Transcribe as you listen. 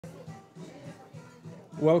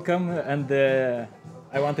Welcome, and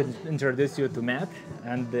I want to introduce you to Matt,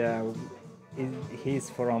 and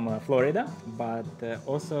he's from Florida, but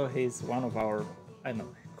also he's one of our, I don't know,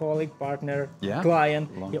 colleague, partner, client.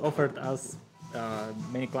 He offered us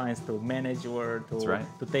many clients to manage or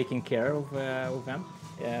to taking care of them.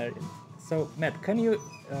 So Matt, can you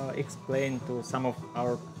explain to some of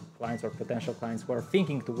our clients or potential clients who are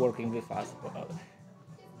thinking to working with us,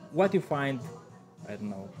 what you find, I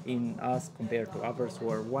don't know, in us compared to others,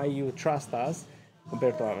 or why you trust us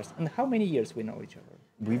compared to others, and how many years we know each other?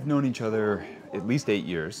 We've known each other at least 8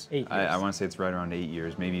 years. 8 years. I want to say it's right around 8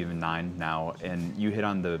 years, maybe even 9 now. And you hit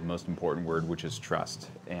on the most important word, which is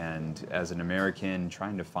trust. And as an American,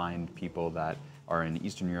 trying to find people that are in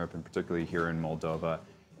Eastern Europe, and particularly here in Moldova,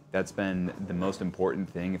 that's been the most important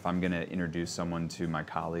thing. If I'm going to introduce someone to my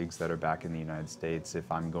colleagues that are back in the United States,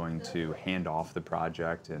 if I'm going to hand off the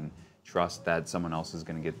project and trust that someone else is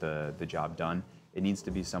going to get the job done, it needs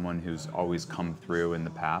to be someone who's always come through in the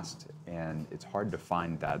past. And it's hard to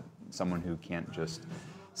find that, someone who can't just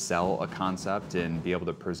sell a concept and be able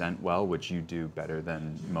to present well, which you do better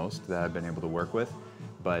than most that I've been able to work with,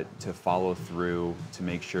 but to follow through, to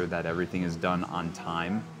make sure that everything is done on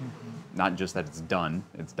time. Not just that it's done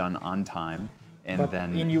on time, and but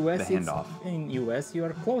then in US, the handoff. In US, you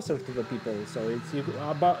are closer to the people, so it's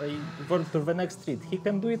about to the next street. He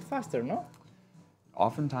can do it faster, no?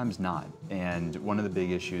 Oftentimes not, and one of the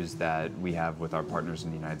big issues that we have with our partners in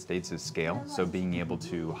the United States is scale. So being able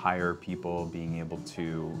to hire people, being able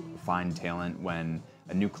to find talent when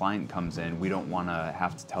a new client comes in, we don't want to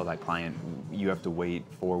have to tell that client, you have to wait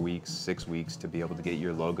 4 weeks, 6 weeks to be able to get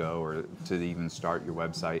your logo or to even start your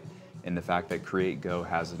website. And the fact that CreateGo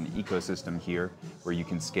has an ecosystem here where you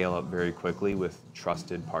can scale up very quickly with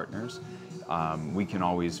trusted partners, we can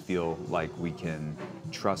always feel like we can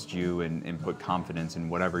trust you and put confidence in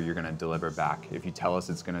whatever you're going to deliver back. If you tell us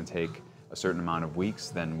it's going to take a certain amount of weeks,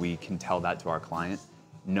 then we can tell that to our client,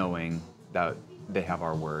 knowing that they have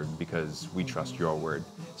our word because we trust your word.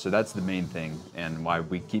 So that's the main thing, and why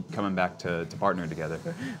we keep coming back to partner together.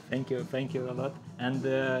 Thank you a lot. And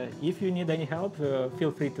if you need any help,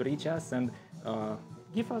 feel free to reach us and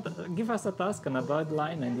give us a task and a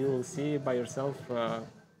deadline, and you will see by yourself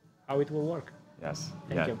how it will work. Yes.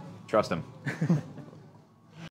 Thank you. Trust them.